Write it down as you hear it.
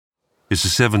It's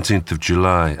the 17th of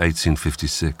July,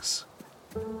 1856.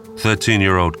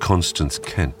 13-year-old Constance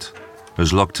Kent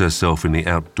has locked herself in the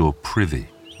outdoor privy,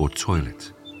 or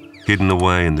toilet, hidden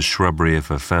away in the shrubbery of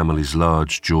her family's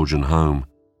large Georgian home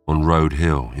on Road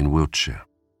Hill in Wiltshire.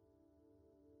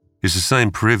 It's the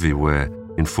same privy where,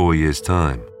 in 4 years'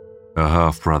 time, her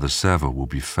half-brother Saville will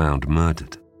be found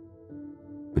murdered.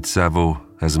 But Saville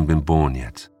hasn't been born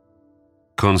yet.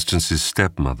 Constance's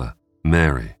stepmother,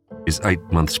 Mary, is 8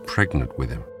 months pregnant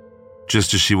with him,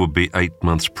 just as she will be 8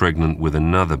 months pregnant with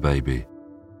another baby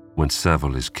when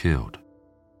Saville is killed.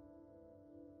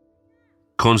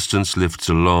 Constance lifts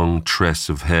a long tress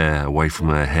of hair away from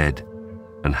her head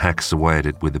and hacks away at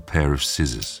it with a pair of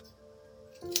scissors.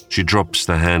 She drops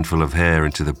the handful of hair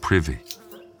into the privy,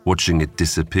 watching it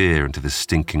disappear into the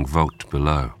stinking vault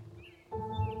below.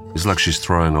 It's like she's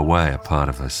throwing away a part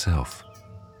of herself.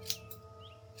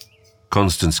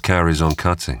 Constance carries on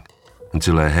cutting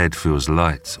until her head feels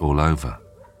light all over.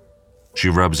 She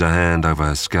rubs her hand over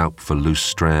her scalp for loose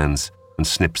strands and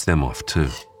snips them off too.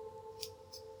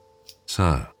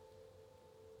 So,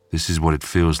 this is what it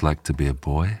feels like to be a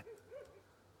boy?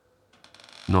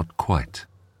 Not quite.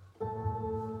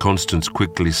 Constance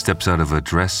quickly steps out of her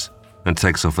dress and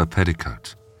takes off her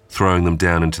petticoat, throwing them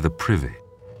down into the privy.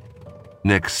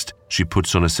 Next, she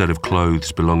puts on a set of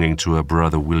clothes belonging to her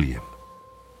brother William.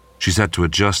 She's had to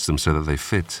adjust them so that they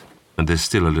fit, and they're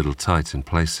still a little tight in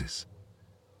places.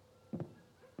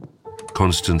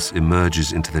 Constance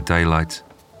emerges into the daylight,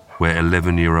 where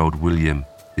 11-year-old William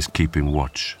is keeping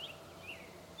watch.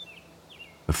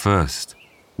 At first,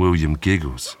 William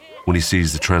giggles when he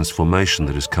sees the transformation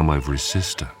that has come over his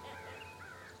sister.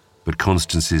 But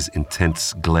Constance's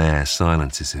intense glare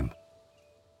silences him.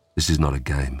 This is not a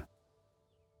game.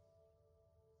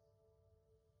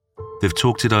 They've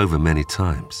talked it over many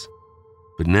times,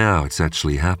 but now it's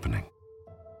actually happening.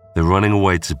 They're running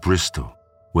away to Bristol,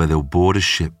 where they'll board a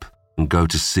ship and go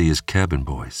to sea as cabin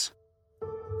boys.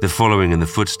 They're following in the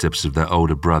footsteps of their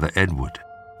older brother Edward,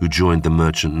 who joined the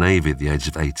Merchant Navy at the age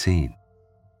of 18.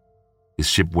 His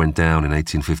ship went down in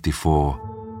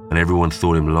 1854, and everyone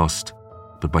thought him lost,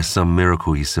 but by some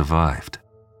miracle he survived.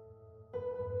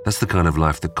 That's the kind of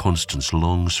life that Constance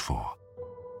longs for,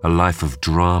 a life of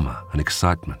drama and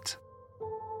excitement.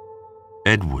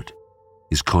 Edward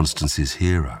is Constance's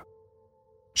hero.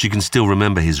 She can still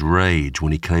remember his rage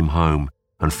when he came home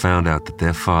and found out that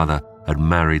their father had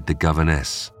married the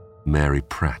governess, Mary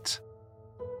Pratt.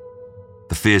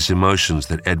 The fierce emotions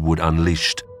that Edward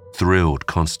unleashed thrilled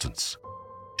Constance.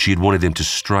 She had wanted him to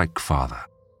strike father,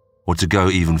 or to go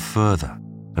even further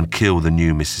and kill the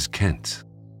new Mrs. Kent.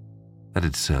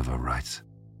 That'd serve her right.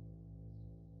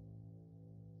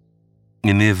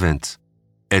 In the event,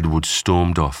 Edward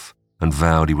stormed off and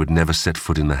vowed he would never set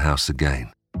foot in the house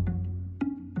again.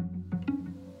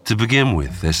 To begin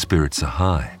with, their spirits are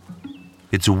high.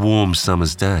 It's a warm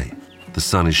summer's day. The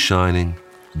sun is shining,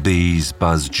 bees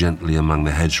buzz gently among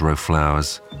the hedgerow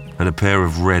flowers, and a pair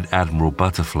of red admiral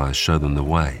butterflies show them the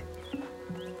way.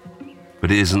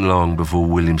 But it isn't long before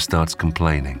William starts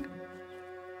complaining.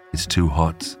 It's too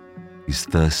hot, he's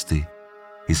thirsty,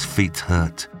 his feet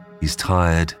hurt, he's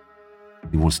tired,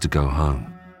 he wants to go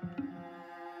home.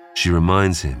 She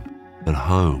reminds him that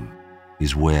home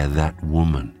is where that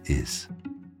woman is.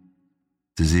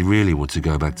 Does he really want to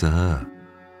go back to her?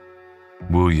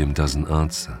 William doesn't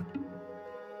answer.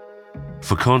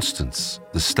 For Constance,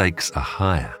 the stakes are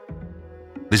higher.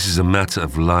 This is a matter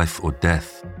of life or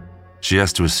death. She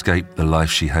has to escape the life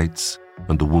she hates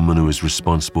and the woman who is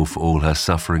responsible for all her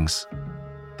sufferings,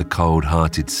 the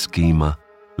cold-hearted schemer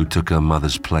who took her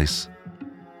mother's place.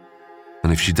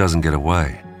 And if she doesn't get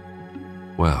away,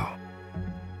 well,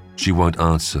 she won't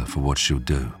answer for what she'll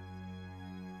do.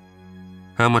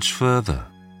 How much further?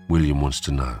 William wants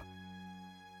to know.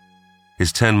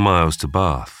 It's 10 miles to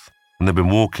Bath, and they've been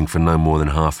walking for no more than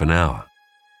half an hour.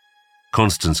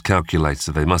 Constance calculates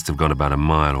that they must have gone about a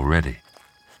mile already.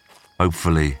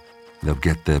 Hopefully, they'll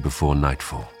get there before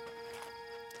nightfall.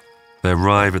 They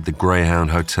arrive at the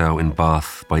Greyhound Hotel in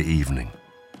Bath by evening.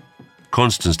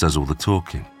 Constance does all the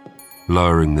talking,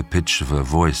 lowering the pitch of her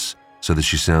voice so that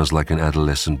she sounds like an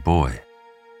adolescent boy.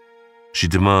 She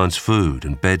demands food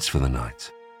and beds for the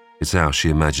night. It's how she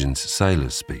imagines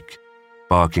sailors speak,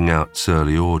 barking out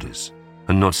surly orders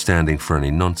and not standing for any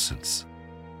nonsense.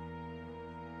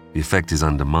 The effect is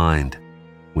undermined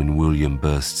when William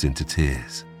bursts into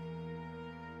tears.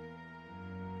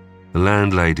 The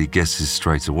landlady guesses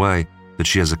straight away that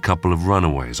she has a couple of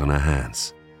runaways on her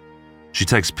hands. She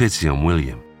takes pity on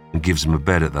William and gives him a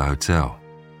bed at the hotel.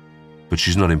 But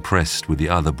she's not impressed with the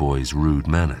other boys' rude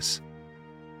manners.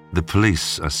 The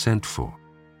police are sent for,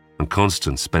 and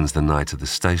Constance spends the night at the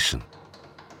station.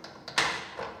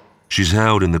 She's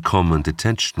held in the common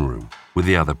detention room with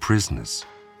the other prisoners.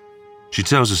 She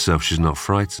tells herself she's not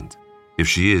frightened. If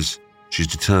she is, she's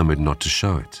determined not to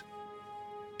show it.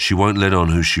 She won't let on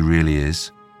who she really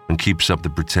is and keeps up the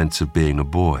pretense of being a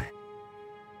boy.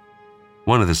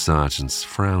 One of the sergeants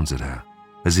frowns at her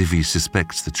as if he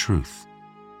suspects the truth,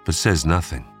 but says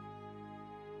nothing.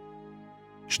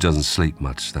 She doesn't sleep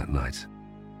much that night.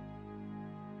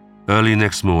 Early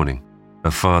next morning,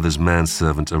 her father's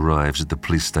manservant arrives at the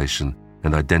police station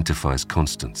and identifies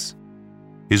Constance.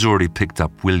 He's already picked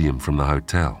up William from the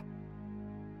hotel.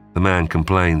 The man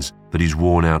complains that he's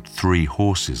worn out 3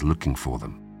 horses looking for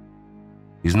them.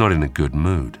 He's not in a good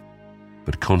mood,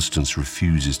 but Constance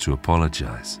refuses to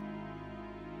apologize.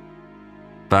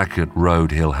 Back at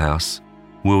Road Hill House,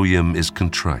 William is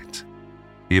contrite.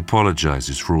 He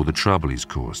apologizes for all the trouble he's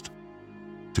caused.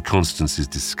 To Constance's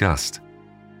disgust,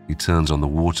 he turns on the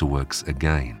waterworks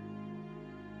again.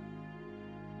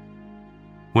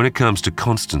 When it comes to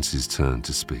Constance's turn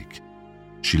to speak,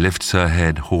 she lifts her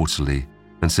head haughtily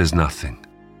and says nothing.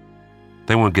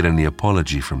 They won't get any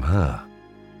apology from her.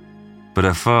 But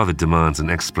her father demands an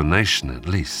explanation at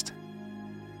least.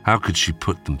 How could she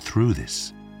put them through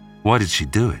this? Why did she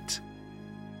do it?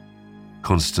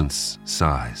 Constance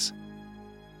sighs.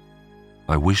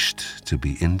 "I wished to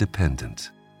be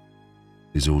independent,"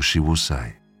 is all she will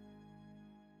say.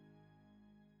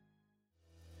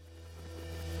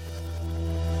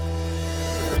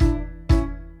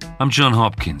 I'm John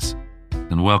Hopkins,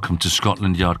 and welcome to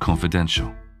Scotland Yard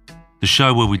Confidential, the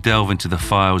show where we delve into the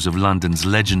files of London's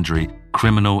legendary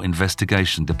Criminal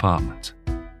Investigation Department.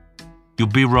 You'll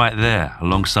be right there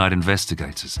alongside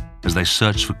investigators as they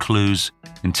search for clues,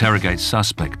 interrogate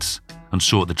suspects, and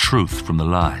sort the truth from the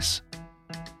lies.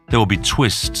 There will be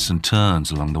twists and turns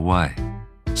along the way.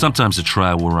 Sometimes the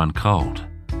trail will run cold.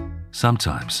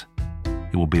 Sometimes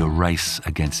it will be a race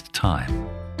against time.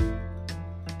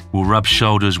 We'll rub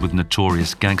shoulders with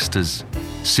notorious gangsters,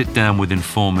 sit down with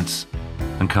informants,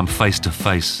 and come face to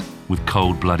face with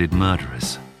cold-blooded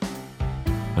murderers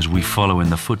as we follow in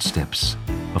the footsteps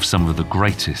of some of the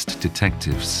greatest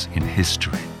detectives in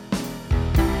history.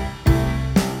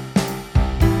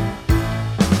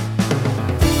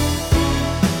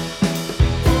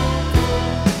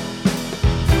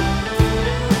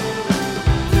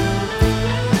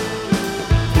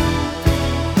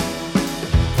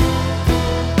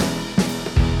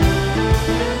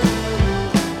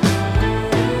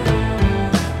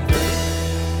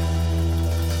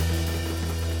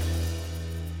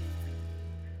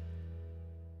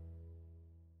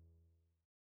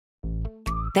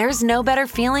 There's no better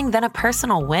feeling than a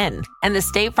personal win, and the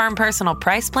State Farm Personal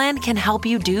Price Plan can help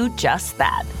you do just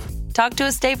that. Talk to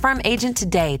a State Farm agent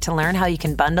today to learn how you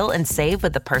can bundle and save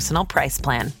with the Personal Price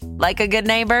Plan. Like a good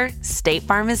neighbor, State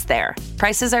Farm is there.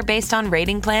 Prices are based on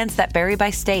rating plans that vary by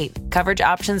state. Coverage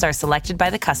options are selected by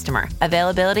the customer.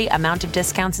 Availability, amount of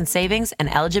discounts and savings,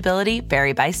 and eligibility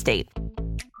vary by state.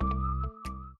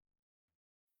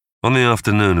 On the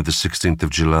afternoon of the 16th of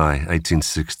July,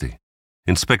 1860,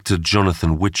 Inspector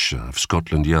Jonathan Whitcher of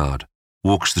Scotland Yard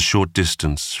walks the short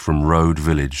distance from Road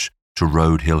Village to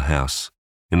Road Hill House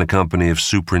in the company of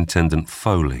Superintendent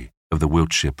Foley of the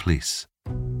Wiltshire Police.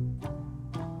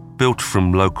 Built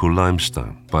from local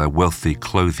limestone by a wealthy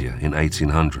clothier in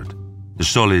 1800, the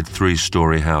solid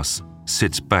 3-storey house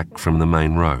sits back from the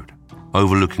main road,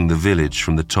 overlooking the village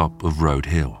from the top of Road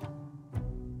Hill.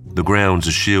 The grounds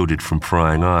are shielded from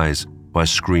prying eyes by a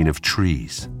screen of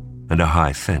trees and a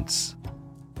high fence.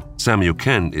 Samuel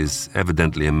Kent is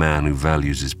evidently a man who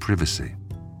values his privacy.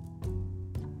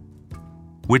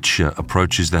 Whitcher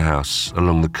approaches the house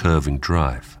along the curving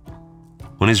drive.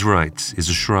 On his right is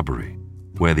a shrubbery,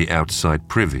 where the outside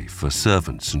privy for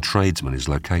servants and tradesmen is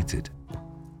located.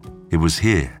 It was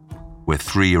here where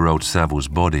 3-year-old Savile's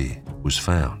body was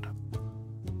found.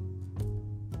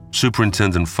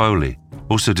 Superintendent Foley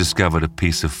also discovered a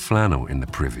piece of flannel in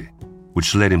the privy,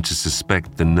 which led him to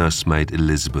suspect the nursemaid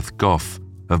Elizabeth Goff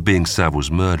of being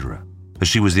Savile's murderer, as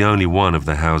she was the only one of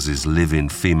the house's live-in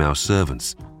female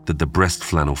servants that the breast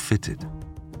flannel fitted.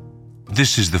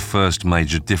 This is the first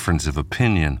major difference of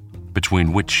opinion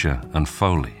between Whitcher and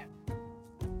Foley.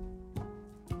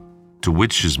 To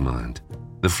Whitcher's mind,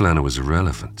 the flannel was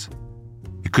irrelevant.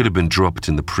 It could have been dropped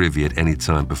in the privy at any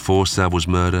time before Savile's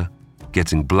murder,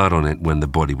 getting blood on it when the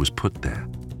body was put there.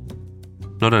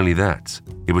 Not only that,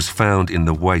 it was found in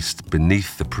the waste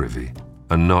beneath the privy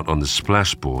and not on the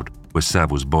splashboard where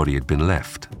Savile's body had been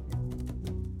left.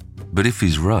 But if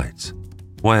he's right,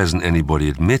 why hasn't anybody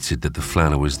admitted that the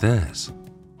flannel was theirs?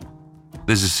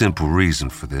 There's a simple reason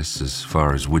for this as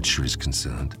far as Witcher is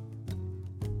concerned.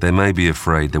 They may be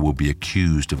afraid they will be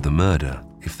accused of the murder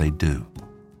if they do.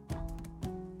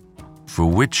 For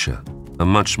Witcher, a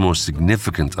much more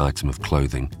significant item of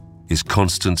clothing is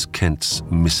Constance Kent's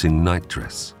missing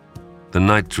nightdress, the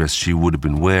nightdress she would have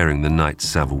been wearing the night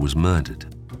Saville was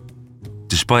murdered.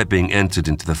 Despite being entered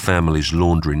into the family's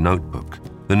laundry notebook,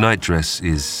 the nightdress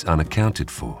is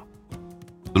unaccounted for.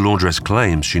 The laundress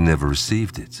claims she never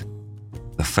received it.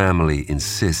 The family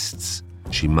insists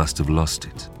she must have lost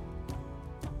it.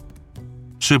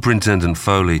 Superintendent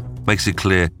Foley makes it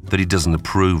clear that he doesn't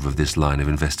approve of this line of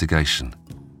investigation.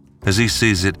 As he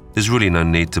sees it, there's really no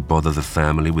need to bother the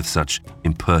family with such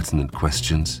impertinent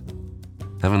questions.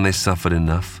 Haven't they suffered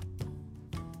enough?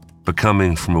 But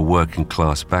coming from a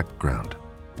working-class background,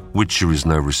 Witcher is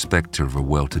no respecter of a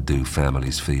well-to-do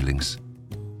family's feelings,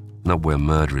 not where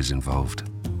murder is involved.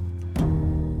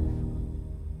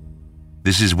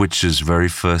 This is Witcher's very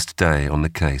first day on the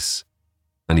case,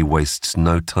 and he wastes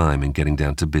no time in getting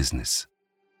down to business.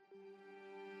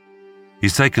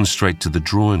 He's taken straight to the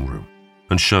drawing room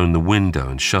and shown the window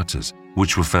and shutters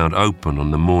which were found open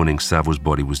on the morning Saville's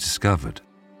body was discovered.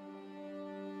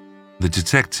 The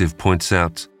detective points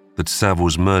out that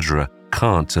Saville's murderer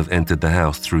can't have entered the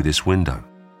house through this window,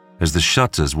 as the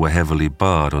shutters were heavily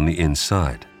barred on the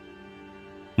inside.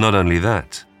 Not only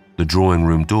that, the drawing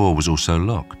room door was also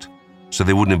locked, so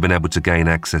they wouldn't have been able to gain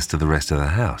access to the rest of the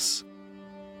house.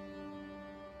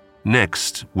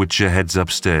 Next, Witcher heads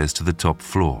upstairs to the top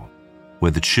floor, where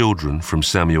the children from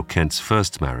Samuel Kent's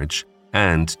first marriage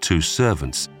and 2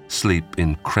 servants sleep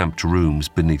in cramped rooms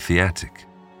beneath the attic.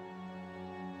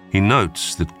 He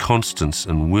notes that Constance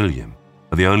and William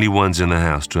are the only ones in the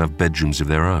house to have bedrooms of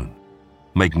their own,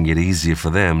 making it easier for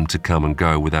them to come and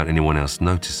go without anyone else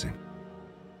noticing.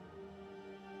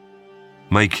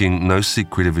 Making no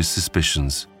secret of his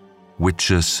suspicions,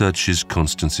 Witcher searches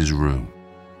Constance's room.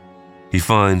 He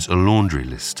finds a laundry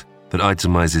list that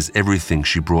itemizes everything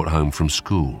she brought home from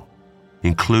school,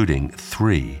 including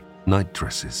 3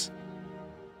 nightdresses.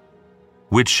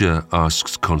 Witcher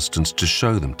asks Constance to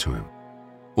show them to him,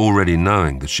 already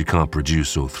knowing that she can't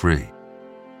produce all 3.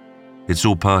 It's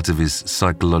all part of his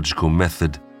psychological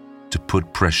method to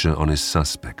put pressure on his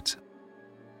suspect.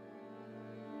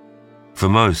 For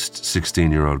most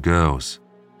 16-year-old girls,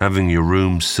 having your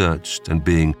room searched and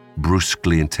being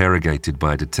brusquely interrogated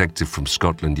by a detective from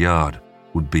Scotland Yard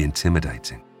would be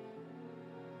intimidating.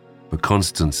 But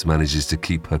Constance manages to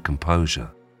keep her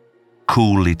composure,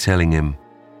 coolly telling him,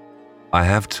 "I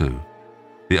have 2.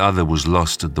 The other was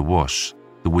lost at the wash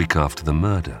the week after the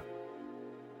murder."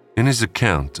 In his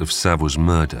account of Saville's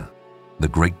murder, the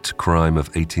great crime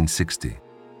of 1860,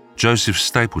 Joseph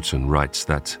Stapleton writes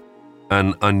that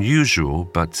an unusual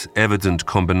but evident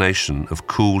combination of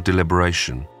cool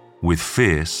deliberation with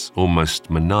fierce, almost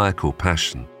maniacal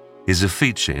passion is a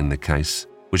feature in the case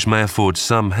which may afford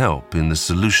some help in the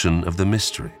solution of the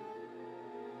mystery.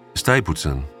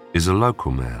 Stapleton is a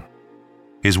local man.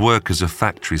 His work as a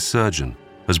factory surgeon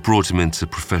has brought him into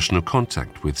professional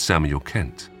contact with Samuel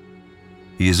Kent.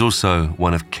 He is also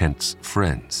one of Kent's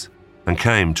friends and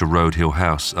came to Road Hill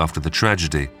House after the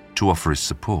tragedy to offer his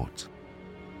support.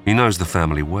 He knows the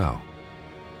family well.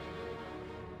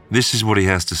 This is what he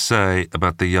has to say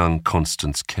about the young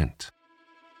Constance Kent.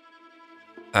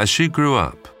 As she grew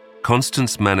up,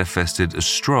 Constance manifested a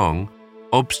strong,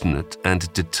 obstinate,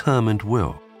 and determined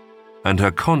will, and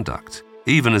her conduct,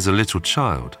 even as a little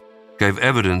child, gave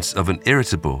evidence of an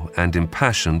irritable and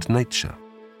impassioned nature.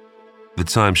 The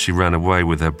time she ran away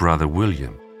with her brother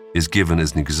William is given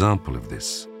as an example of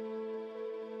this.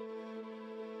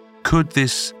 Could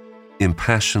this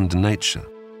impassioned nature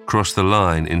cross the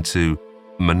line into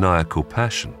maniacal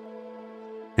passion?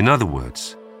 In other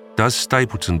words, does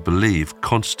Stapleton believe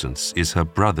Constance is her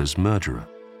brother's murderer?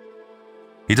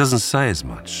 He doesn't say as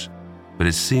much, but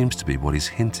it seems to be what he's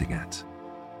hinting at.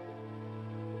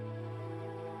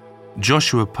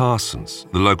 Joshua Parsons,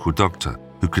 the local doctor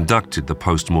who conducted the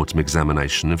post-mortem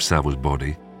examination of Saville's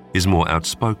body, is more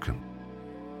outspoken.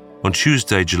 On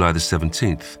Tuesday, July the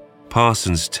 17th,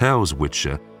 Parsons tells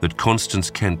Witcher that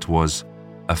Constance Kent was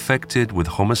affected with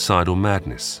homicidal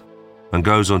madness and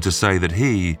goes on to say that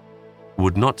he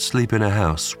would not sleep in a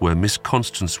house where Miss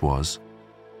Constance was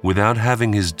without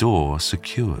having his door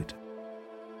secured.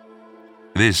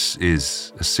 This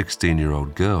is a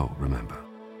 16-year-old girl, remember.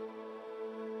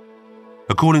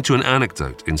 According to an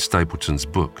anecdote in Stapleton's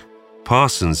book,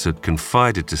 Parsons had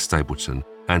confided to Stapleton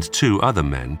and 2 other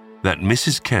men that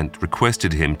Mrs. Kent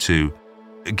requested him to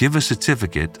give a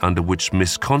certificate under which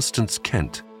Miss Constance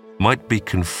Kent might be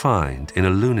confined in a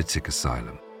lunatic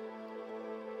asylum.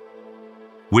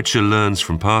 Witcher learns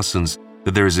from Parsons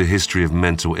that there is a history of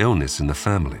mental illness in the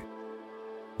family.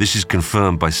 This is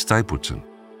confirmed by Stapleton,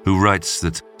 who writes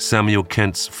that Samuel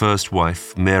Kent's first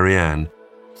wife, Mary Ann,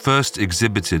 first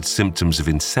exhibited symptoms of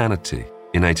insanity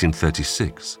in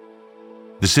 1836.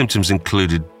 The symptoms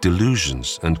included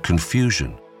delusions and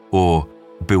confusion, or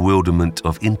bewilderment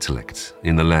of intellect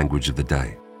in the language of the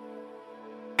day.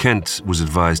 Kent was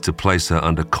advised to place her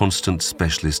under constant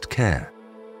specialist care,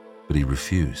 but he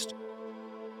refused.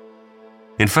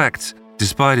 In fact,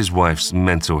 despite his wife's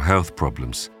mental health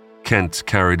problems, Kent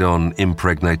carried on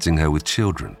impregnating her with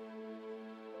children.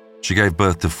 She gave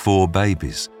birth to 4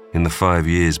 babies in the 5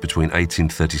 years between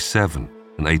 1837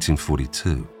 and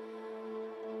 1842.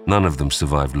 None of them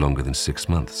survived longer than 6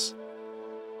 months.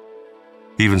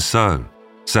 Even so,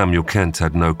 Samuel Kent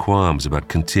had no qualms about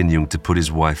continuing to put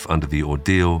his wife under the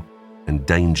ordeal and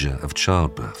danger of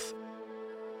childbirth.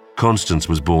 Constance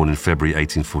was born in February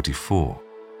 1844,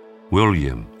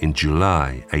 William in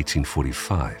July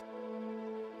 1845.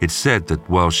 It's said that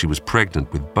while she was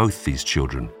pregnant with both these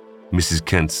children, Mrs.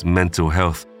 Kent's mental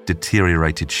health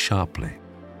deteriorated sharply.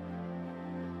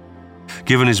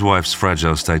 Given his wife's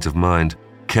fragile state of mind,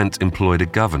 Kent employed a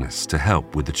governess to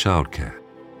help with the childcare.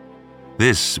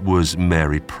 This was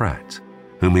Mary Pratt,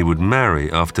 whom he would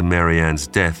marry after Mary Ann's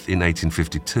death in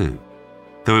 1852,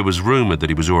 though it was rumoured that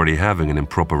he was already having an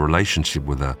improper relationship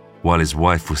with her while his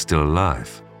wife was still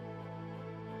alive.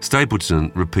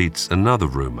 Stapleton repeats another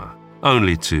rumour,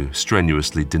 only to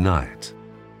strenuously deny it,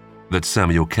 that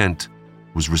Samuel Kent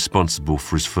was responsible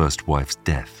for his first wife's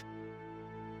death.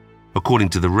 According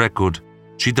to the record,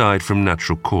 she died from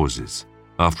natural causes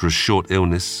after a short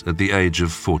illness at the age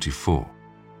of 44.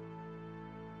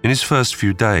 In his first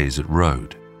few days at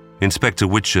Road, Inspector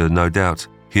Witcher no doubt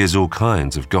hears all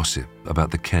kinds of gossip about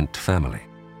the Kent family.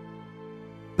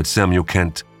 That Samuel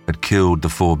Kent had killed the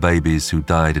 4 babies who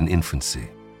died in infancy.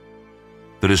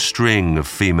 That a string of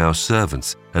female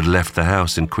servants had left the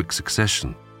house in quick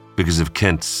succession because of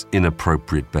Kent's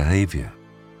inappropriate behaviour.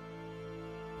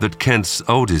 That Kent's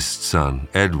oldest son,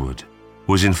 Edward,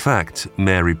 was in fact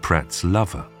Mary Pratt's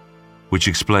lover, which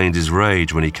explained his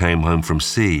rage when he came home from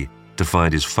sea to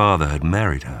find his father had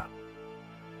married her.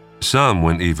 Some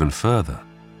went even further,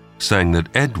 saying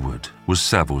that Edward was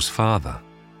Savile's father,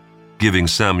 giving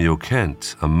Samuel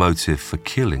Kent a motive for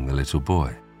killing the little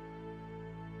boy.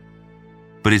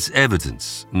 But it's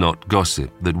evidence, not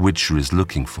gossip, that Witcher is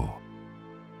looking for.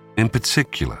 In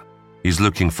particular, he's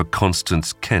looking for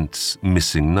Constance Kent's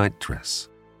missing nightdress.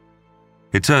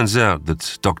 It turns out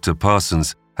that Dr.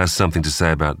 Parsons has something to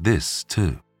say about this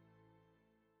too.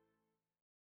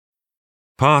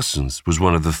 Parsons was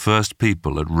one of the first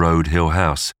people at Road Hill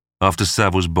House after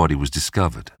Savile's body was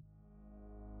discovered.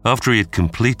 After he had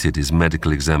completed his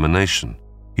medical examination,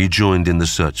 he joined in the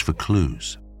search for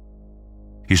clues.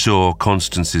 He saw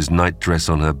Constance's nightdress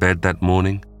on her bed that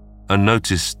morning and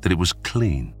noticed that it was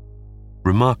clean,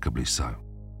 remarkably so.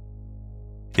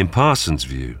 In Parsons'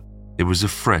 view, it was a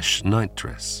fresh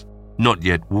nightdress, not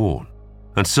yet worn,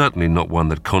 and certainly not one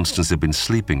that Constance had been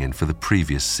sleeping in for the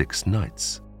previous 6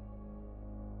 nights.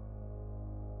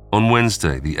 On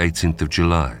Wednesday, the 18th of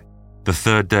July, the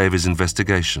 3rd day of his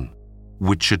investigation,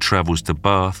 Witcher travels to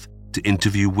Bath to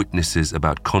interview witnesses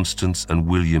about Constance and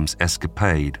William's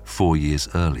escapade 4 years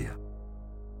earlier.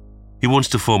 He wants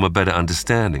to form a better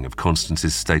understanding of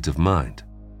Constance's state of mind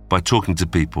by talking to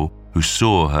people who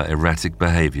saw her erratic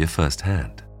behaviour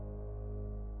firsthand.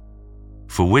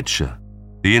 For Witcher,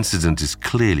 the incident is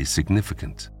clearly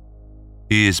significant.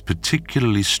 He is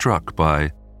particularly struck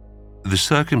by the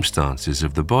circumstances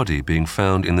of the body being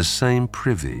found in the same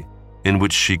privy in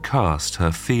which she cast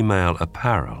her female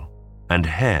apparel and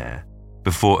hair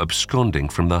before absconding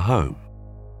from the home,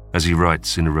 as he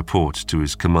writes in a report to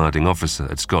his commanding officer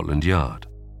at Scotland Yard.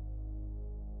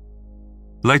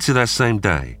 Later that same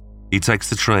day, he takes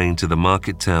the train to the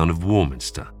market town of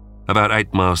Warminster, about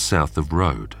 8 miles south of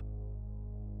Road.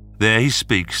 There he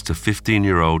speaks to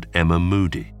 15-year-old Emma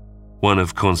Moody, one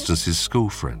of Constance's school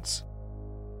friends.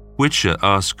 Witcher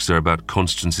asks her about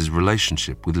Constance's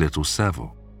relationship with little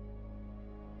Savile.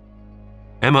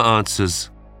 Emma answers,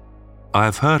 "I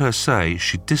have heard her say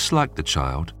she disliked the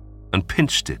child and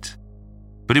pinched it,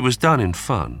 but it was done in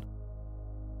fun.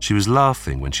 She was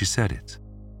laughing when she said it."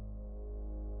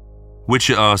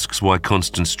 Witcher asks why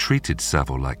Constance treated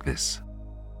Savile like this.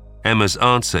 Emma's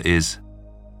answer is,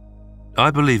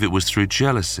 "I believe it was through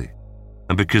jealousy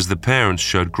and because the parents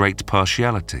showed great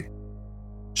partiality."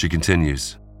 She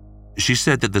continues, "She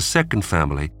said that the second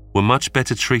family were much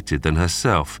better treated than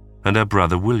herself and her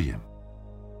brother William."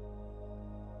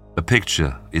 A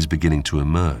picture is beginning to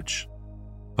emerge.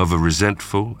 of a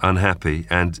resentful, unhappy,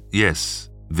 and, yes,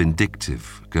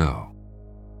 vindictive girl.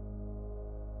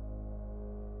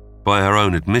 By her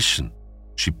own admission,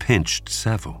 she pinched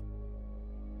Saville.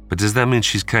 But does that mean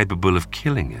she's capable of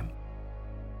killing him?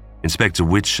 Inspector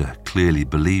Witcher clearly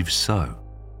believes so.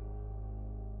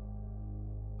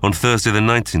 On Thursday the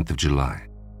 19th of July,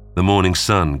 the morning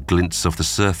sun glints off the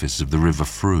surface of the River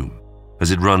Frome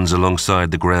as it runs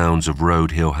alongside the grounds of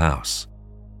Road Hill House.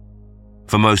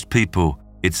 For most people,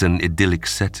 it's an idyllic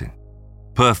setting,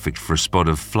 perfect for a spot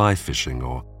of fly fishing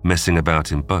or messing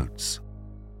about in boats.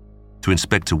 To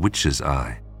Inspector Witcher's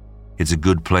eye, it's a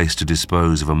good place to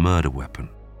dispose of a murder weapon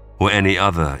or any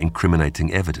other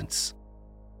incriminating evidence.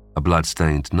 A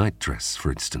blood-stained nightdress,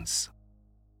 for instance.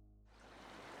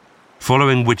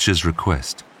 Following Witcher's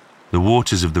request, the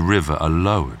waters of the river are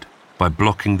lowered by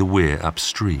blocking the weir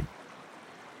upstream.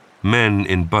 Men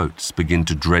in boats begin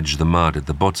to dredge the mud at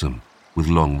the bottom with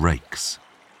long rakes.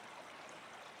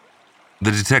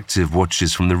 The detective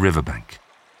watches from the riverbank,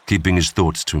 keeping his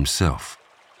thoughts to himself.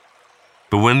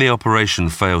 But when the operation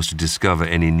fails to discover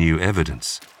any new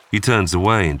evidence, he turns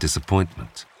away in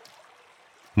disappointment.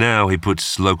 Now he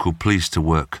puts local police to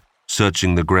work,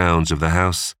 searching the grounds of the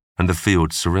house and the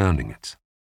fields surrounding it.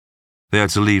 They are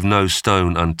to leave no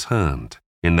stone unturned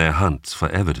in their hunt for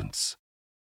evidence.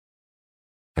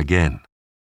 Again,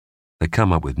 they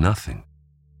come up with nothing.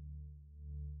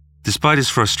 Despite his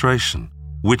frustration,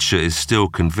 Witcher is still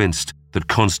convinced that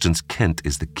Constance Kent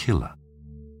is the killer.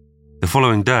 The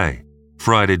following day,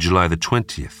 Friday, July the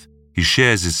 20th, he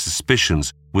shares his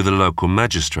suspicions with the local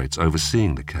magistrates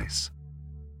overseeing the case.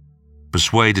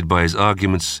 Persuaded by his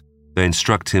arguments, they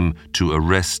instruct him to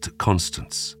arrest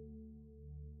Constance.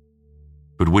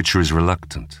 But Witcher is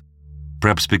reluctant,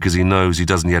 perhaps because he knows he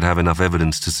doesn't yet have enough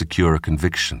evidence to secure a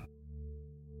conviction.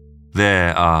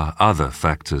 There are other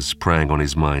factors preying on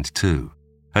his mind too,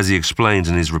 as he explains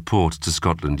in his report to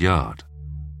Scotland Yard.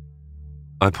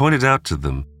 I pointed out to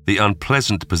them the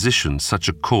unpleasant position such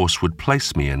a course would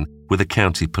place me in with the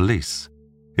county police,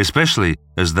 especially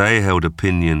as they held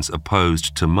opinions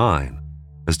opposed to mine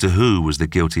as to who was the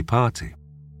guilty party.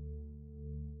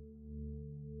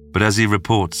 But as he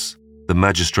reports, the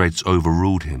magistrates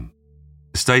overruled him,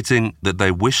 stating that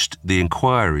they wished the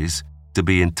inquiries to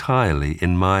be entirely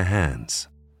in my hands.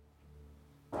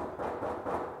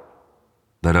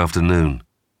 That afternoon,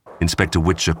 Inspector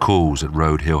Witcher calls at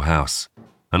Road Hill House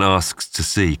and asks to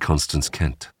see Constance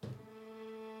Kent.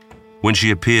 When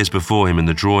she appears before him in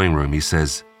the drawing room, he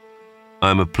says, "I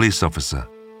am a police officer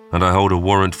and I hold a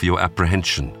warrant for your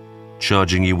apprehension,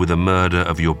 charging you with the murder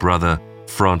of your brother,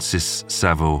 Francis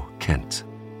Saville Kent."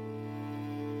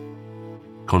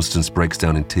 Constance breaks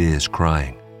down in tears,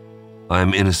 crying, "I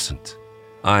am innocent.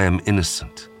 I am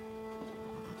innocent."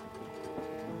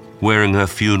 Wearing her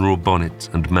funeral bonnet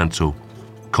and mantle,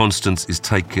 Constance is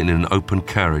taken in an open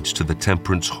carriage to the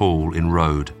Temperance Hall in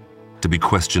Road to be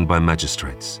questioned by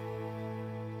magistrates.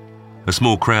 A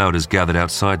small crowd has gathered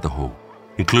outside the hall,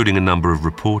 including a number of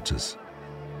reporters.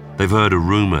 They've heard a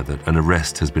rumor that an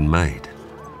arrest has been made.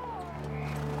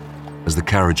 As the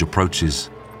carriage approaches,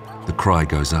 the cry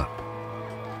goes up.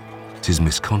 "'Tis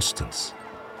Miss Constance."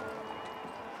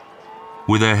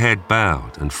 With her head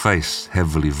bowed and face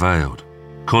heavily veiled,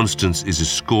 Constance is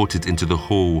escorted into the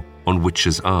hall on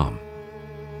Witcher's arm.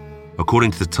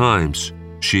 According to the Times,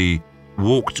 she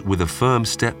walked with a firm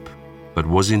step but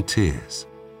was in tears.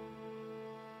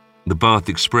 The Bath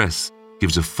Express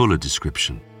gives a fuller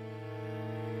description.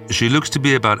 She looks to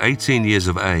be about 18 years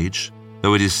of age,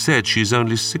 though it is said she is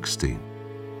only 16.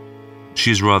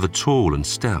 She is rather tall and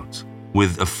stout,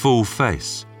 with a full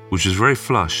face, which is very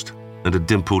flushed, and a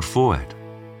dimpled forehead.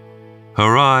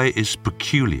 Her eye is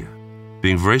peculiar,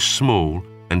 being very small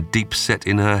and deep-set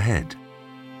in her head,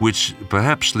 which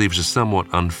perhaps leaves a somewhat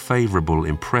unfavorable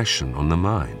impression on the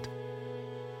mind.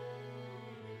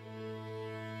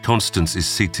 Constance is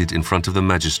seated in front of the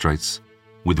magistrates,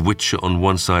 with Witcher on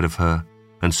one side of her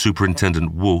and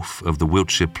Superintendent Wolfe of the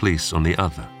Wiltshire Police on the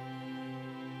other.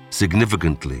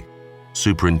 Significantly,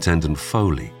 Superintendent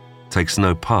Foley takes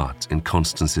no part in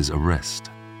Constance's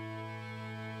arrest.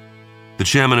 The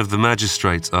chairman of the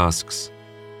magistrates asks,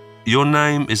 "Your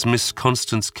name is Miss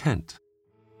Constance Kent?"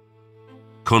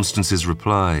 Constance's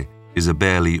reply is a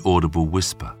barely audible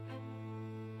whisper.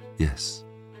 "Yes."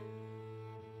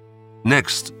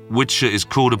 Next, Witcher is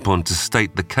called upon to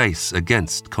state the case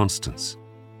against Constance.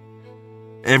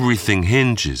 Everything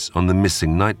hinges on the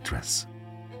missing nightdress.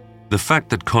 The fact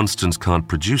that Constance can't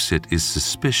produce it is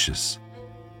suspicious,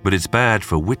 but it's bad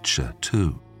for Witcher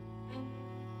too.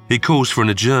 He calls for an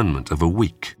adjournment of a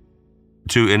week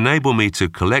to enable me to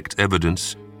collect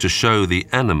evidence to show the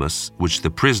animus which the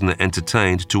prisoner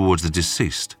entertained towards the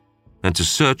deceased, and to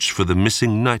search for the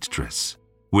missing nightdress,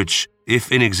 which,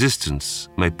 if in existence,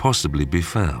 may possibly be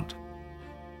found.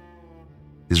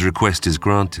 His request is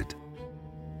granted.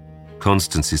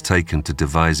 Constance is taken to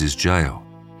Devizes jail,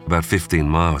 about 15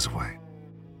 miles away.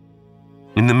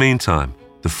 In the meantime,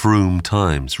 the Frome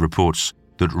Times reports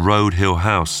that Road Hill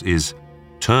House is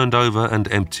turned over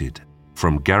and emptied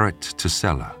from garret to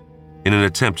cellar in an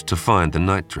attempt to find the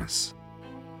nightdress,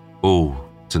 all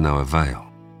to no avail.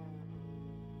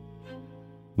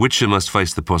 Witcher must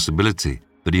face the possibility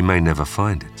that he may never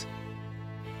find it.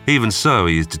 Even so,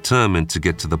 he is determined to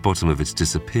get to the bottom of its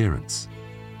disappearance.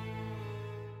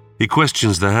 He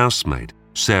questions the housemaid,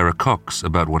 Sarah Cox,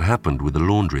 about what happened with the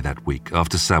laundry that week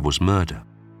after Saville's murder.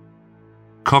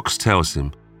 Cox tells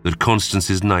him that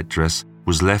Constance's nightdress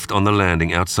was left on the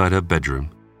landing outside her bedroom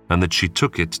and that she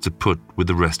took it to put with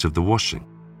the rest of the washing.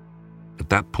 At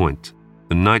that point,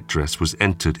 the nightdress was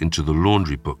entered into the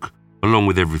laundry book along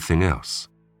with everything else.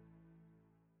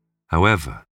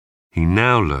 However, he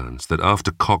now learns that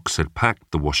after Cox had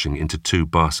packed the washing into 2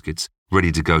 baskets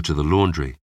ready to go to the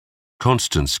laundry,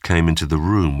 Constance came into the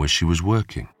room where she was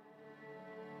working.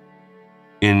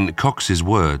 In Cox's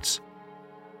words,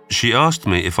 "She asked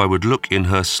me if I would look in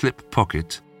her slip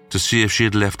pocket to see if she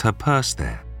had left her purse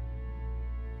there."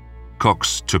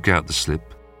 Cox took out the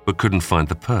slip but couldn't find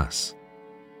the purse.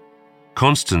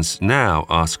 Constance now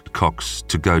asked Cox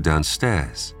to go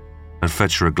downstairs and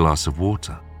fetch her a glass of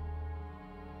water.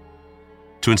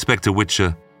 To Inspector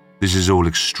Witcher, this is all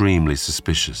extremely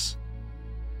suspicious.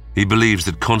 He believes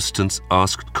that Constance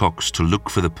asked Cox to look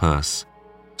for the purse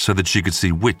so that she could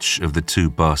see which of the 2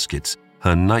 baskets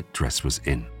her nightdress was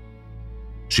in.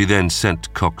 She then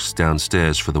sent Cox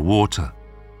downstairs for the water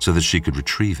so that she could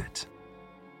retrieve it.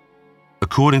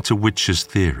 According to Witcher's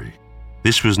theory,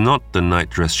 this was not the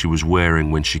nightdress she was wearing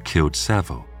when she killed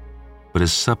Saville, but a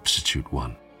substitute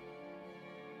one.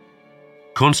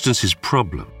 Constance's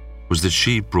problem was that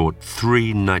she brought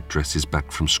 3 nightdresses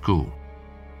back from school.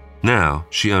 Now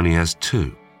she only has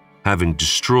 2, having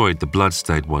destroyed the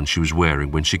blood-stained one she was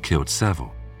wearing when she killed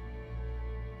Saville.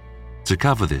 To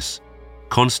cover this,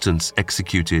 Constance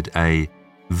executed a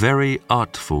very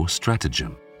artful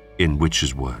stratagem, in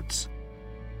Witcher's words.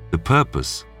 The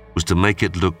purpose was to make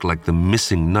it look like the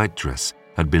missing nightdress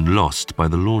had been lost by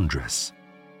the laundress.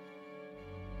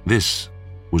 This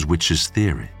was Witcher's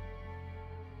theory.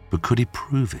 But could he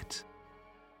prove it?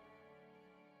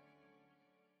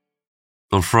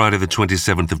 On Friday the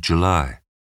 27th of July,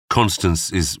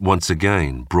 Constance is once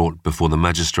again brought before the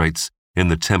magistrates in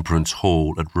the Temperance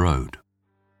Hall at Rode.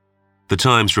 The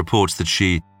Times reports that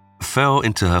she fell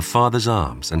into her father's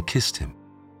arms and kissed him.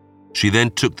 She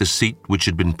then took the seat which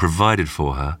had been provided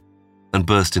for her and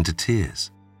burst into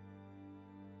tears.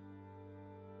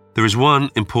 There is one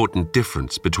important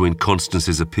difference between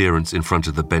Constance's appearance in front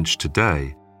of the bench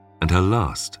today and her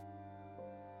last.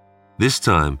 This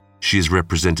time, she is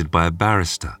represented by a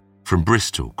barrister from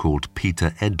Bristol called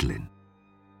Peter Edlin.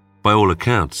 By all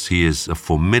accounts, he is a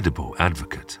formidable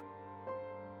advocate.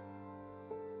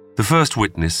 The first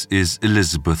witness is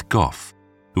Elizabeth Goff,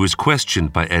 who is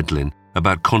questioned by Edlin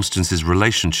about Constance's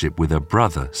relationship with her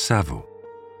brother, Saville.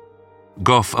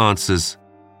 Goff answers,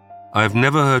 "I have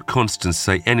never heard Constance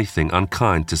say anything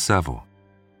unkind to Saville.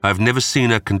 I have never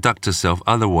seen her conduct herself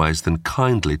otherwise than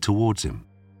kindly towards him."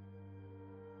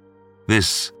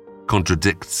 This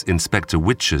contradicts Inspector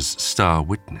Witcher's star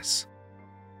witness,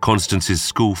 Constance's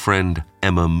school friend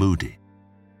Emma Moody.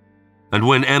 And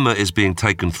when Emma is being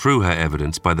taken through her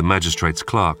evidence by the magistrate's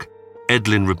clerk,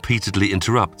 Edlin repeatedly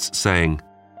interrupts, saying,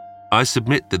 "I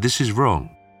submit that this is wrong.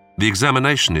 The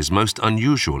examination is most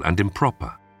unusual and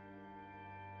improper."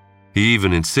 He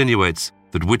even insinuates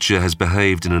that Witcher has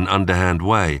behaved in an underhand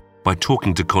way by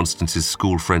talking to Constance's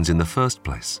school friends in the first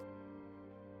place.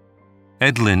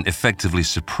 Edlin effectively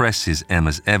suppresses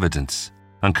Emma's evidence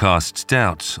and casts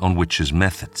doubt on Witcher's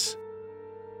methods.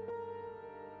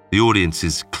 The audience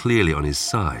is clearly on his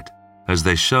side, as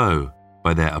they show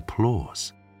by their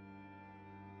applause.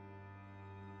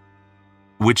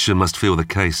 Witcher must feel the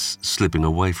case slipping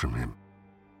away from him.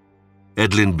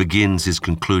 Edlin begins his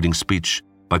concluding speech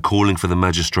by calling for the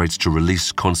magistrates to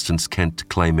release Constance Kent,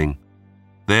 claiming,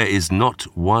 "There is not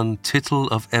one tittle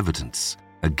of evidence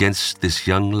against this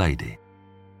young lady."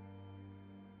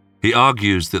 He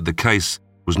argues that the case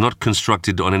was not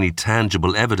constructed on any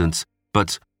tangible evidence,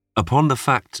 but upon the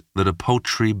fact that a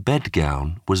paltry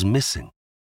bedgown was missing.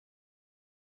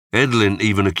 Edlin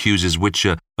even accuses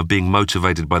Witcher of being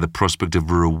motivated by the prospect of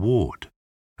a reward,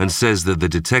 and says that the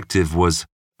detective was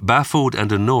baffled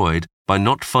and annoyed by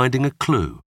not finding a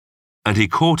clue, and he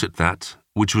caught at that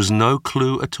which was no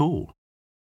clue at all.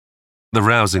 The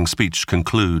rousing speech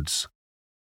concludes,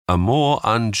 "A more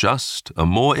unjust, a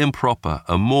more improper,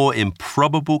 a more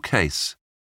improbable case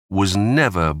was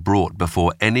never brought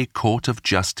before any court of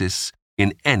justice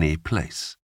in any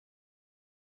place."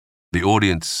 The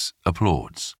audience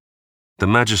applauds. The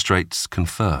magistrates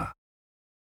confer.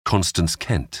 Constance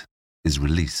Kent is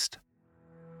released.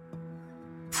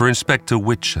 For Inspector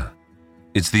Whicher,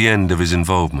 it's the end of his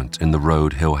involvement in the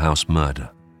Road Hill House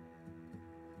murder.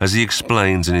 As he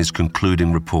explains in his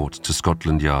concluding report to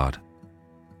Scotland Yard,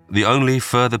 the only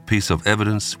further piece of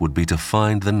evidence would be to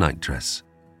find the nightdress,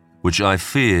 which I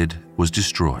feared was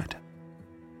destroyed.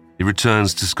 He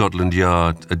returns to Scotland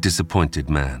Yard a disappointed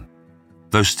man,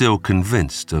 though still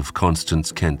convinced of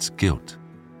Constance Kent's guilt.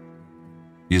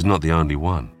 He is not the only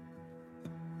one.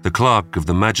 The clerk of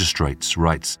the magistrates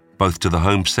writes both to the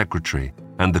Home Secretary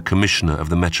and the Commissioner of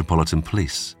the Metropolitan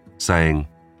Police, saying,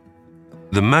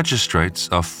 "The magistrates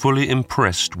are fully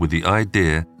impressed with the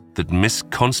idea that Miss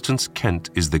Constance Kent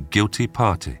is the guilty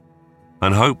party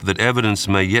and hope that evidence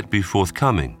may yet be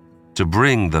forthcoming to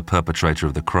bring the perpetrator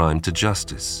of the crime to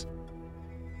justice."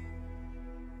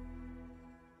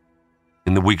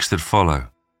 In the weeks that follow,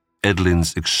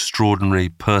 Edlin's extraordinary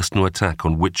personal attack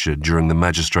on Whicher during the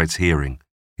magistrate's hearing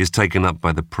is taken up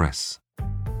by the press.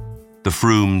 The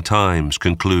Frome Times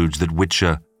concludes that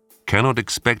Whicher cannot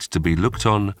expect to be looked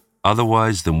on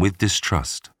otherwise than with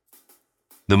distrust.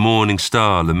 The Morning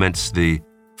Star laments the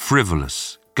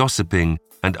frivolous, gossiping,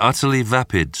 and utterly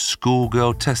vapid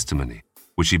schoolgirl testimony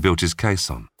which he built his case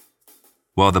on,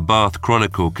 while the Bath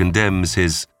Chronicle condemns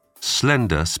his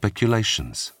slender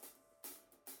speculations.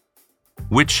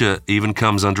 Whicher even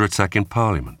comes under attack in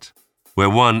Parliament, where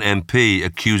one MP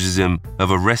accuses him of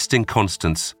arresting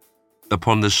Constance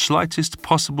upon the slightest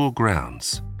possible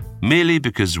grounds, merely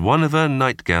because one of her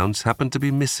nightgowns happened to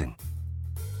be missing.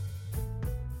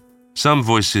 Some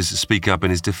voices speak up in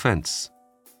his defence,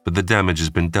 but the damage has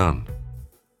been done.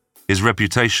 His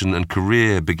reputation and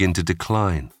career begin to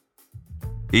decline.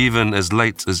 Even as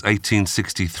late as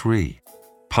 1863,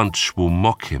 Punch will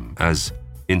mock him as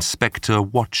Inspector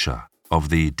Watcher of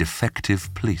the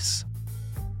defective police.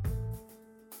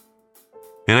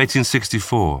 In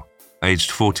 1864,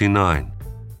 aged 49,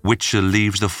 Whicher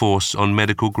leaves the force on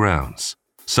medical grounds,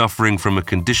 suffering from a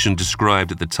condition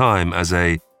described at the time as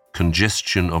a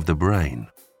congestion of the brain.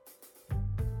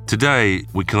 Today,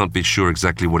 we can't be sure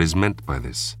exactly what is meant by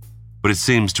this, but it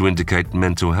seems to indicate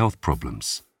mental health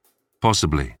problems,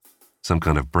 possibly some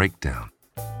kind of breakdown.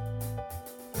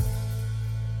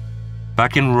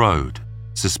 Back in Road,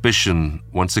 suspicion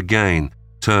once again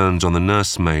turns on the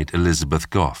nursemaid Elizabeth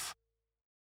Goff.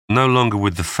 No longer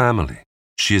with the family,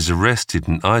 she is arrested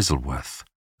in Isleworth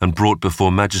and brought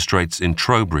before magistrates in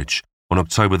Trowbridge on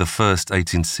October 1st,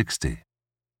 1860.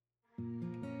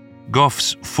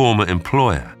 Goff's former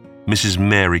employer, Mrs.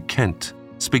 Mary Kent,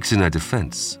 speaks in her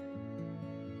defence.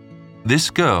 "This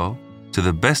girl, to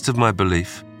the best of my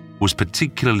belief, was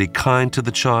particularly kind to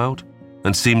the child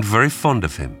and seemed very fond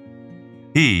of him.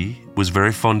 He was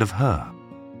very fond of her."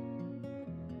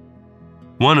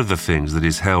 One of the things that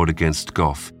is held against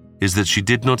Goff is that she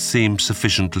did not seem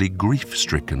sufficiently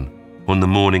grief-stricken on the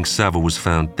morning Savile was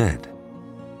found dead.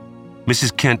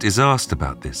 Mrs. Kent is asked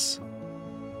about this.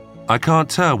 "I can't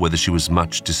tell whether she was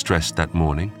much distressed that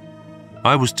morning.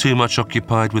 I was too much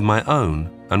occupied with my own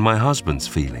and my husband's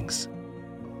feelings."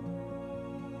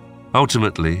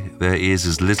 Ultimately, there is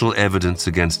as little evidence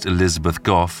against Elizabeth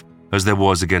Goff as there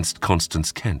was against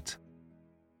Constance Kent.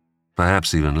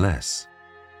 Perhaps even less.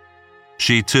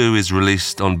 She too is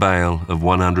released on bail of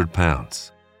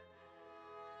 £100.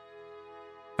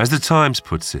 As the Times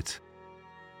puts it,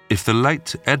 if the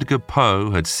late Edgar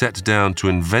Poe had sat down to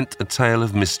invent a tale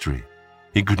of mystery,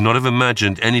 he could not have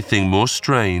imagined anything more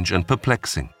strange and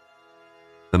perplexing.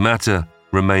 The matter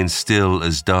remains still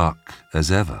as dark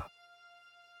as ever.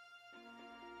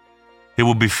 It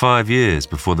will be 5 years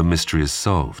before the mystery is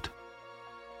solved,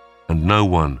 and no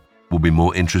one will be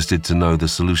more interested to know the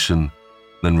solution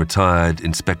than retired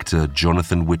Inspector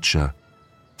Jonathan Whicher,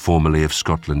 formerly of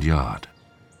Scotland Yard.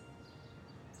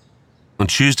 On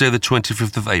Tuesday the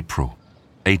 25th of April,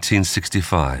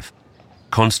 1865,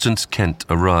 Constance Kent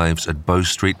arrives at Bow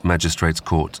Street Magistrates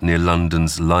Court near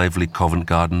London's lively Covent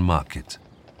Garden Market.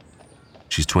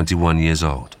 She's 21 years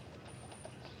old.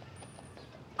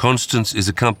 Constance is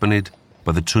accompanied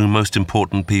by the two most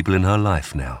important people in her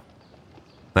life now.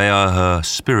 They are her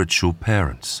spiritual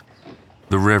parents,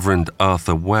 the Reverend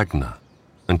Arthur Wagner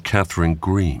and Catherine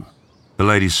Green, the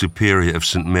Lady Superior of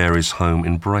St. Mary's Home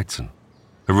in Brighton,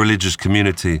 a religious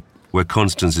community where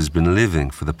Constance has been living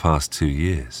for the past 2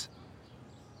 years.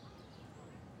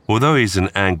 Although he's an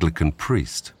Anglican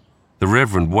priest, the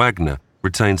Reverend Wagner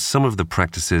retains some of the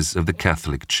practices of the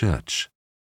Catholic Church,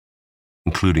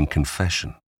 including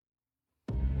confession.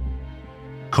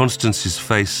 Constance's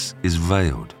face is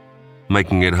veiled,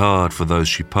 making it hard for those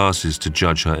she passes to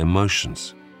judge her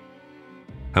emotions.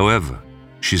 However,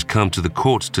 she's come to the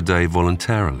courts today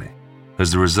voluntarily,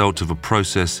 as the result of a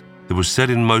process that was set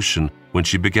in motion when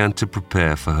she began to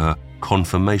prepare for her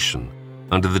confirmation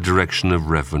under the direction of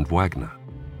Reverend Wagner.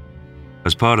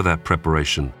 As part of that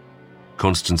preparation,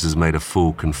 Constance has made a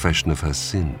full confession of her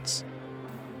sins.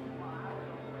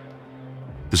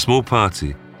 The small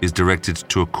party is directed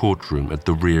to a courtroom at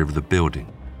the rear of the building,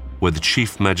 where the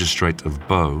Chief Magistrate of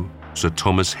Bow, Sir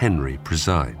Thomas Henry,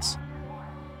 presides.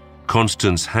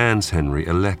 Constance hands Henry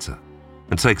a letter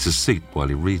and takes a seat while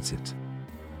he reads it.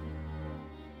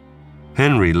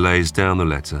 Henry lays down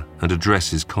the letter and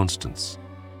addresses Constance.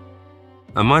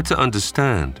 "Am I to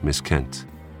understand, Miss Kent,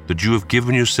 that you have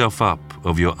given yourself up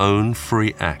of your own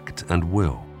free act and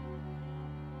will?"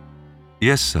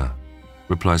 "Yes, sir,"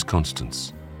 replies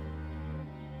Constance.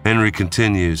 Henry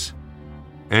continues,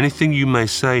 "Anything you may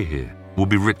say here will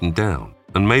be written down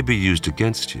and may be used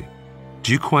against you.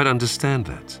 Do you quite understand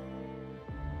that?"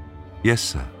 "Yes,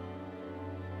 sir."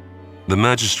 The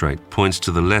magistrate points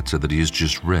to the letter that he has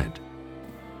just read.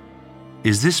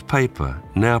 "Is this paper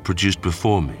now produced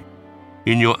before me,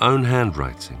 in your own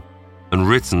handwriting, and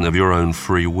written of your own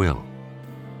free will?"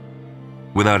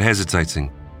 Without hesitating,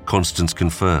 Constance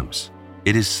confirms,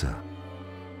 "It is, sir."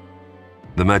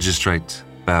 The magistrate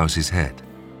bows his head.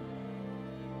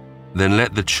 "Then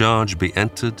let the charge be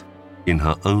entered in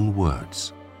her own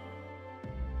words."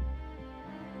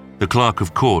 The clerk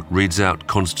of court reads out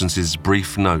Constance's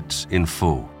brief notes in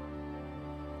full.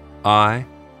 "I,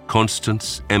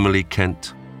 Constance Emily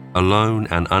Kent, alone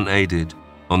and unaided,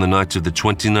 on the night of the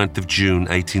 29th of June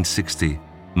 1860,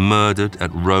 murdered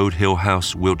at Road Hill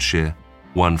House, Wiltshire,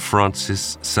 one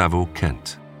Francis Saville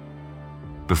Kent.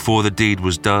 Before the deed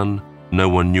was done, no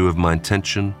one knew of my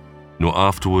intention, nor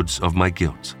afterwards of my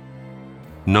guilt.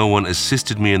 No one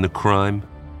assisted me in the crime,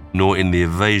 nor in the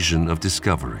evasion of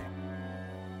discovery."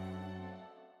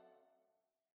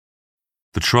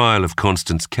 The trial of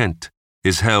Constance Kent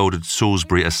is held at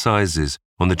Salisbury Assizes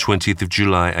on the 20th of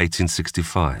July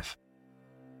 1865.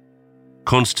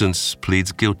 Constance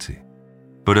pleads guilty,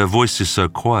 but her voice is so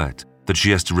quiet that she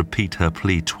has to repeat her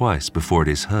plea twice before it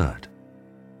is heard.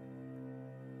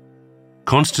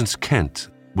 Constance Kent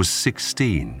was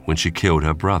 16 when she killed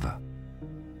her brother.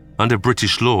 Under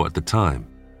British law at the time,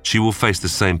 she will face the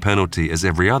same penalty as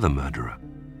every other murderer.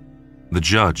 The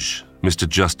judge, Mr.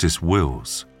 Justice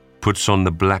Wills, puts on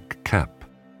the black cap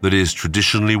that is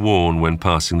traditionally worn when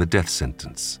passing the death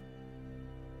sentence.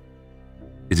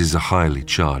 It is a highly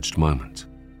charged moment.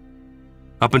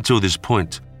 Up until this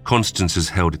point, Constance has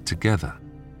held it together.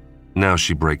 Now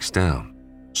she breaks down,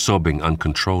 sobbing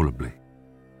uncontrollably.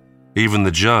 Even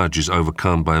the judge is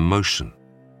overcome by emotion,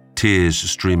 tears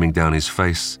streaming down his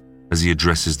face as he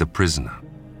addresses the prisoner.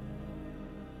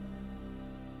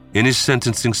 In his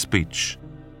sentencing speech,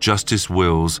 Justice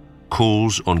Wills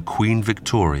calls on Queen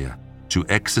Victoria to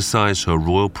exercise her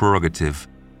royal prerogative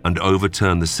and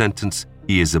overturn the sentence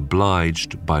he is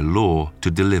obliged by law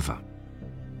to deliver.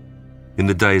 In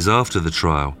the days after the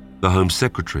trial, the Home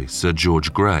Secretary, Sir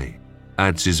George Grey,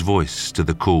 adds his voice to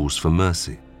the calls for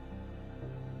mercy.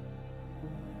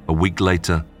 A week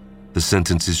later, the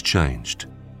sentence is changed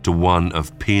to one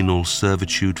of penal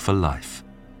servitude for life.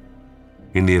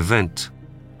 In the event,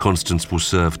 Constance will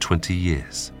serve 20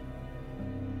 years.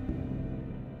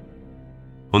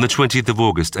 On the 20th of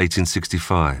August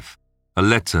 1865, a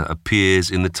letter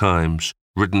appears in the Times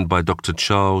written by Dr.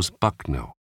 Charles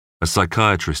Bucknell, a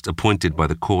psychiatrist appointed by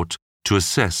the court to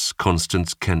assess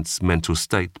Constance Kent's mental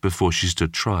state before she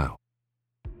stood trial.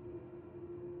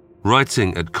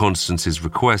 Writing at Constance's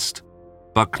request,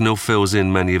 Bucknell fills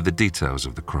in many of the details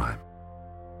of the crime.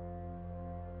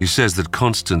 He says that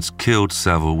Constance killed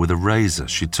Saville with a razor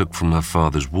she took from her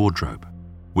father's wardrobe,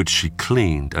 which she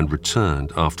cleaned and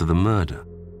returned after the murder.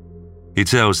 He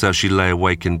tells how she lay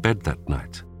awake in bed that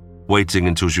night, waiting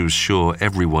until she was sure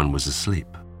everyone was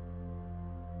asleep.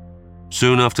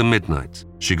 Soon after midnight,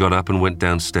 she got up and went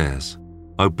downstairs,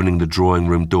 opening the drawing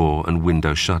room door and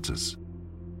window shutters.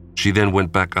 She then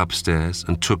went back upstairs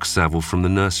and took Saville from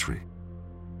the nursery.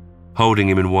 Holding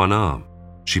him in one arm,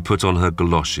 she put on her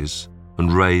galoshes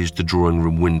and raised the drawing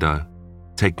room window,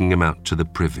 taking him out to the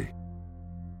privy.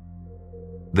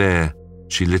 There,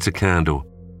 she lit a candle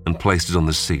and placed it on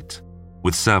the seat,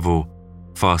 with Saville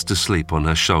fast asleep on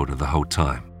her shoulder the whole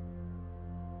time.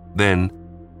 Then,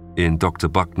 in Dr.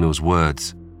 Bucknell's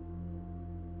words,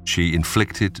 she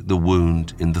inflicted the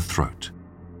wound in the throat.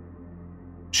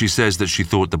 She says that she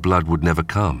thought the blood would never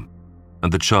come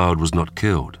and the child was not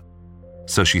killed,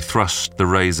 so she thrust the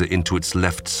razor into its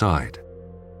left side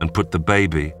and put the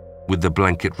baby, with the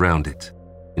blanket round it,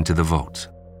 into the vault.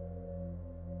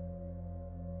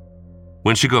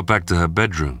 When she got back to her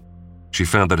bedroom, she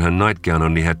found that her nightgown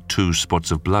only had 2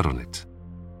 spots of blood on it,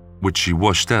 which she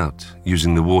washed out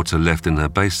using the water left in her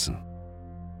basin.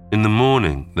 In the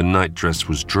morning, the nightdress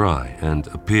was dry and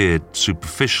appeared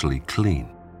superficially clean.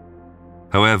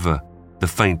 However, the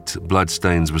faint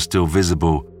bloodstains were still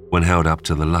visible when held up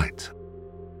to the light.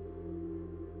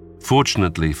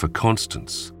 Fortunately for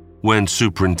Constance, when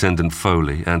Superintendent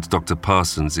Foley and Dr.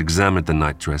 Parsons examined the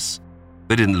nightdress,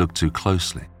 they didn't look too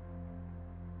closely.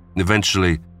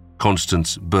 Eventually,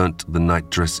 Constance burnt the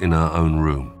nightdress in her own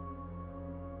room.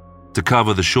 To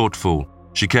cover the shortfall,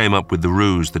 she came up with the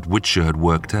ruse that Whicher had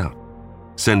worked out,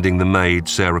 sending the maid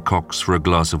Sarah Cox for a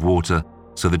glass of water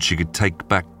so that she could take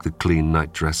back the clean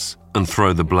nightdress and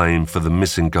throw the blame for the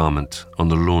missing garment on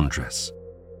the laundress.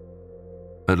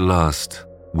 At last,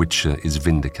 Whicher is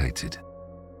vindicated,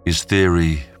 his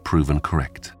theory proven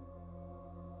correct.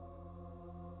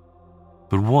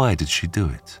 But why did she do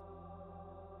it?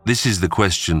 This is the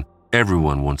question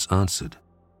everyone wants answered.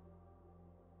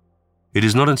 It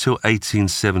is not until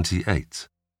 1878,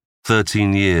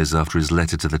 13 years after his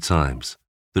letter to the Times,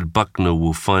 that Bucknell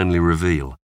will finally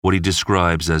reveal what he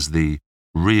describes as the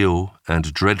real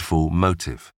and dreadful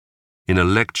motive in a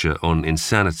lecture on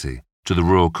insanity to the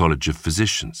Royal College of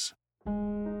Physicians.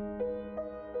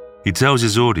 He tells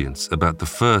his audience about the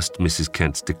first Mrs.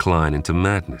 Kent's decline into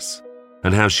madness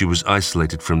and how she was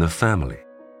isolated from the family,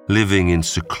 living in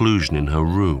seclusion in her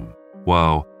room,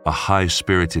 while a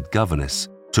high-spirited governess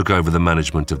took over the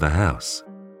management of the house.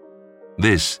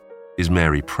 This is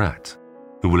Mary Pratt,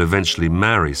 who will eventually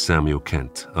marry Samuel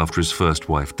Kent after his first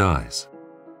wife dies.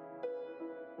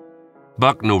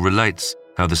 Bucknell relates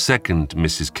how the second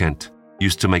Mrs. Kent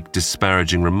used to make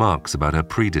disparaging remarks about her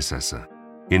predecessor.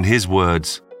 In his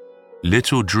words,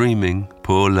 "Little dreaming,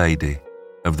 poor lady,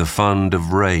 of the fund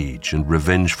of rage and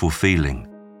revengeful feeling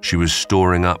she was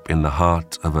storing up in the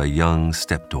heart of her young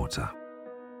stepdaughter."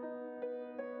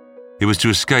 It was to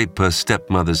escape her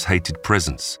stepmother's hated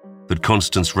presence that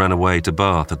Constance ran away to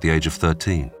Bath at the age of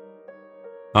 13.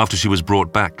 After she was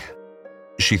brought back,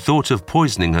 she thought of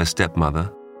poisoning her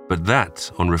stepmother, but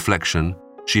that, on reflection,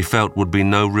 she felt would be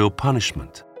no real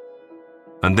punishment.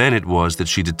 And then it was that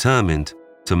she determined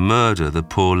to murder the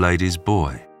poor lady's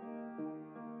boy.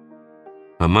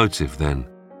 Her motive, then,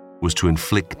 was to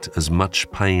inflict as much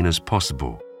pain as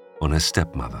possible on her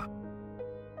stepmother.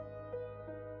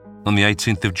 On the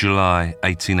 18th of July,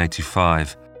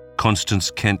 1885,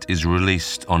 Constance Kent is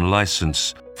released on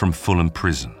licence from Fulham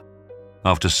Prison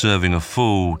after serving a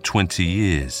full 20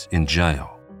 years in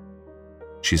jail.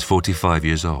 She's 45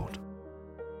 years old.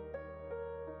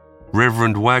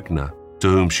 Reverend Wagner, to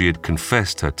whom she had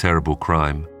confessed her terrible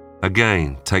crime,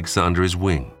 again takes her under his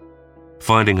wing,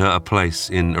 finding her a place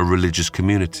in a religious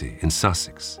community in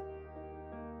Sussex.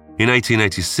 In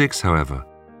 1886, however,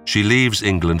 she leaves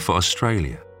England for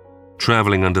Australia,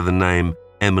 travelling under the name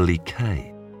Emily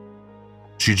Kay.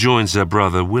 She joins her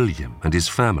brother William and his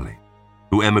family,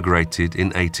 who emigrated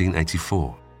in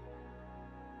 1884.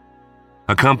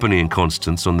 Accompanying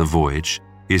Constance on the voyage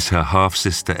is her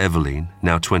half-sister Eveline,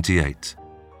 now 28,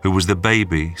 who was the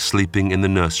baby sleeping in the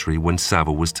nursery when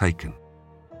Saville was taken,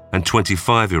 and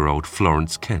 25-year-old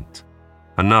Florence Kent,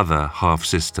 another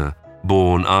half-sister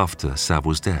born after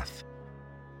Saville's death.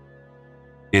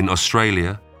 In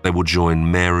Australia, they will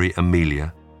join Mary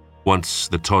Amelia, once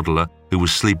the toddler who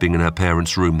was sleeping in her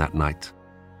parents' room that night,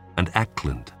 and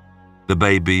Ackland, the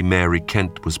baby Mary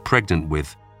Kent was pregnant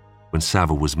with when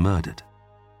Saville was murdered.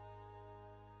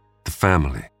 The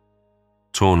family,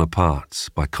 torn apart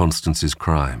by Constance's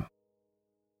crime,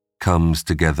 comes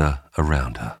together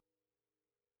around her.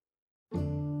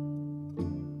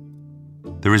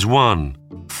 There is one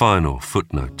final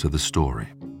footnote to the story.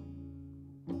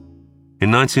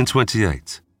 In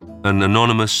 1928, an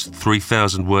anonymous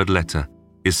 3,000-word letter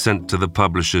is sent to the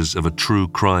publishers of a true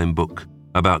crime book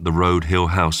about the Road Hill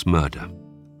House murder.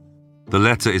 The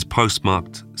letter is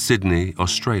postmarked Sydney,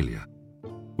 Australia,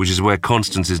 which is where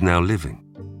Constance is now living.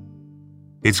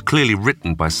 It's clearly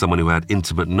written by someone who had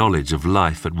intimate knowledge of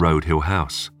life at Road Hill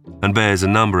House and bears a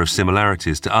number of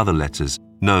similarities to other letters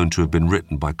known to have been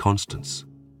written by Constance.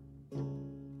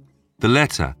 The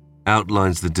letter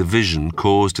outlines the division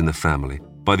caused in the family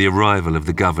by the arrival of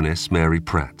the governess Mary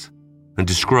Pratt and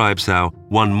describes how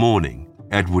one morning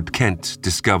Edward Kent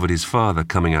discovered his father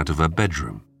coming out of her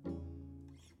bedroom.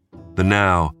 The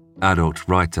now adult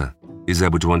writer is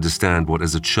able to understand what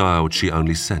as a child she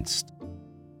only sensed: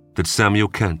 that Samuel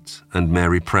Kent and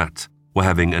Mary Pratt were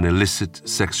having an illicit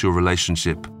sexual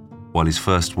relationship while his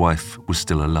first wife was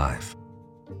still alive.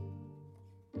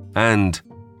 And,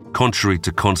 contrary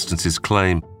to Constance's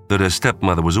claim that her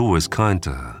stepmother was always kind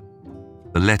to her,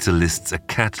 the letter lists a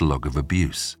catalogue of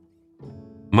abuse.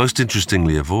 Most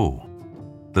interestingly of all,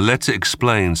 the letter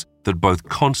explains that both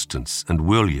Constance and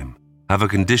William have a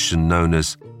condition known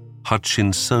as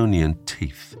Hutchinsonian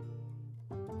teeth.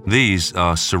 These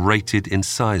are serrated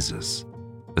incisors,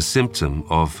 a symptom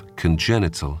of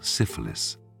congenital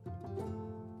syphilis.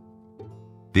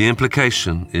 The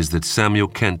implication is that Samuel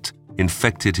Kent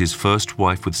infected his first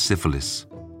wife with syphilis,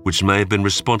 which may have been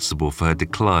responsible for her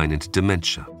decline into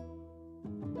dementia.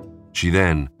 She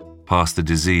then passed the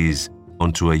disease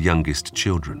on to her youngest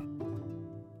children.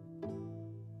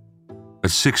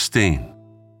 At 16,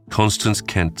 Constance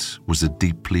Kent was a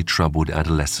deeply troubled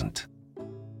adolescent.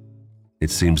 It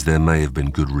seems there may have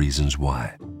been good reasons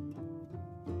why.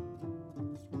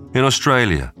 In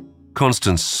Australia,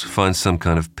 Constance finds some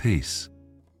kind of peace.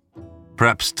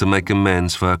 Perhaps to make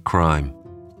amends for her crime,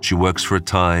 she works for a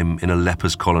time in a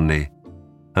lepers colony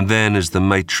and then as the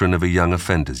matron of a young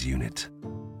offenders unit.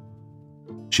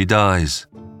 She dies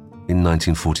in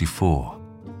 1944,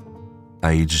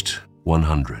 aged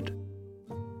 100.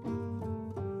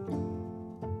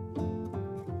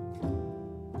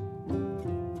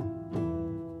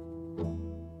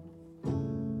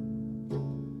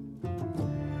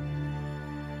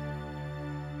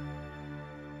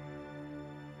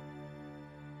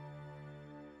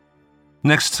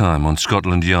 Next time on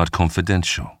Scotland Yard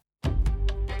Confidential.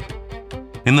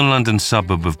 In the London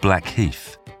suburb of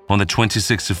Blackheath, on the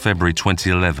 26th of February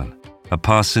 2011, a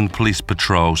passing police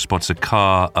patrol spots a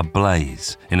car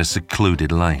ablaze in a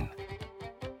secluded lane.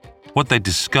 What they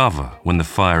discover when the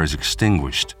fire is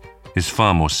extinguished is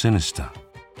far more sinister.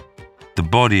 The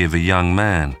body of a young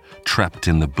man trapped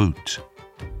in the boot.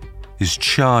 His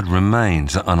charred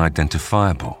remains are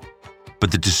unidentifiable,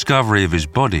 but the discovery of his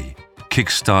body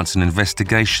kickstarts an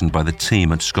investigation by the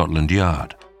team at Scotland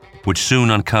Yard, which soon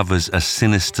uncovers a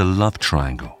sinister love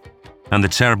triangle and the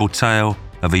terrible tale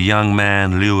of a young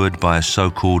man lured by a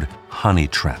so-called honey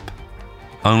trap,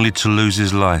 only to lose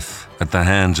his life at the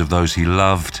hands of those he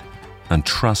loved and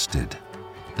trusted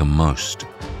the most.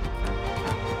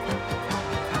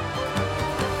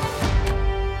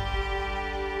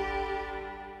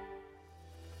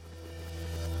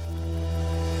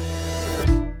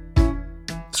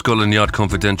 Scotland Yard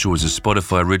Confidential is a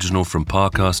Spotify original from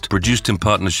Parcast, produced in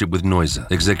partnership with Noiser.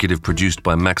 Executive produced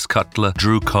by Max Cutler,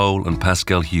 Drew Cole and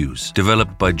Pascal Hughes.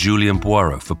 Developed by Julian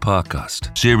Poirot for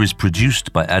Parcast. Series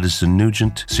produced by Addison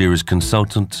Nugent. Series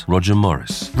consultant Roger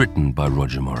Morris. Written by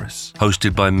Roger Morris.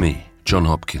 Hosted by me, John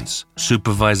Hopkins.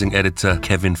 Supervising editor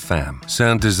Kevin Pham.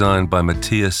 Sound design by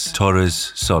Matthias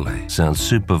Torres Sole. Sound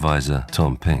supervisor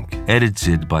Tom Pink.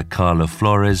 Edited by Carla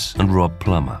Flores and Rob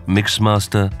Plummer.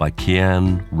 Mixmaster by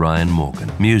Kian Ryan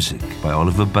Morgan. Music by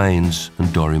Oliver Baines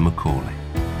and Dory McCauley.